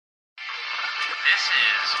This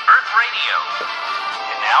is Earth Radio.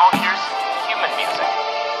 And now here's human music.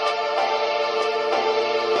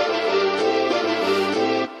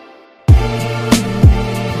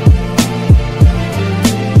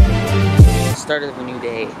 Start of a new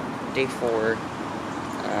day, day 4.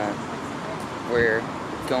 We're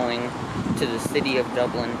going to the city of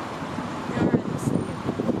Dublin.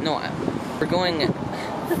 No, we're going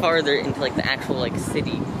farther into like the actual like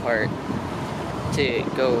city part to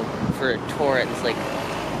go for a tour at this like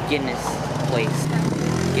Guinness place,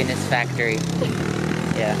 Guinness factory.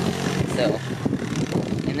 Yeah. So,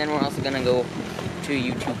 and then we're also gonna go to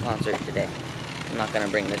a U2 concert today. I'm not gonna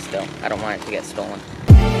bring this though. I don't want it to get stolen.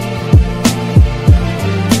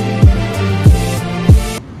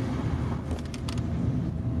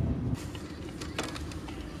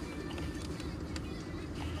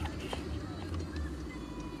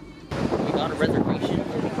 We got a reservation,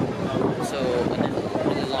 so when there's a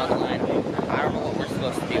really long line, I don't know what we're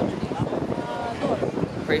supposed to do.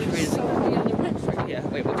 Pretty sure we just... Yeah,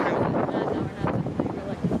 wait, what time is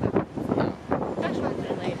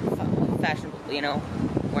it? Fashionably, you know,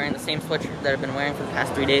 wearing the same sweatshirt that I've been wearing for the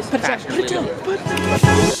past 3 days. Fashionably late.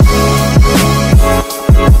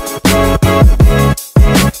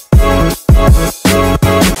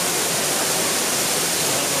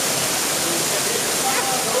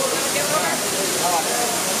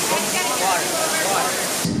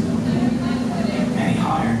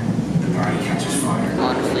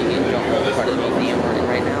 Honestly, you don't know what part of the museum we're in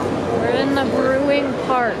right now. We're in the brewing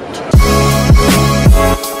part.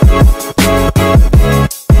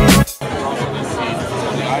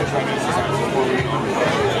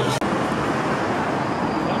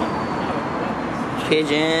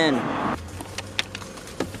 Pigeon.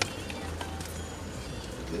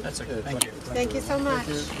 That's okay. Thank you. Thank you so much.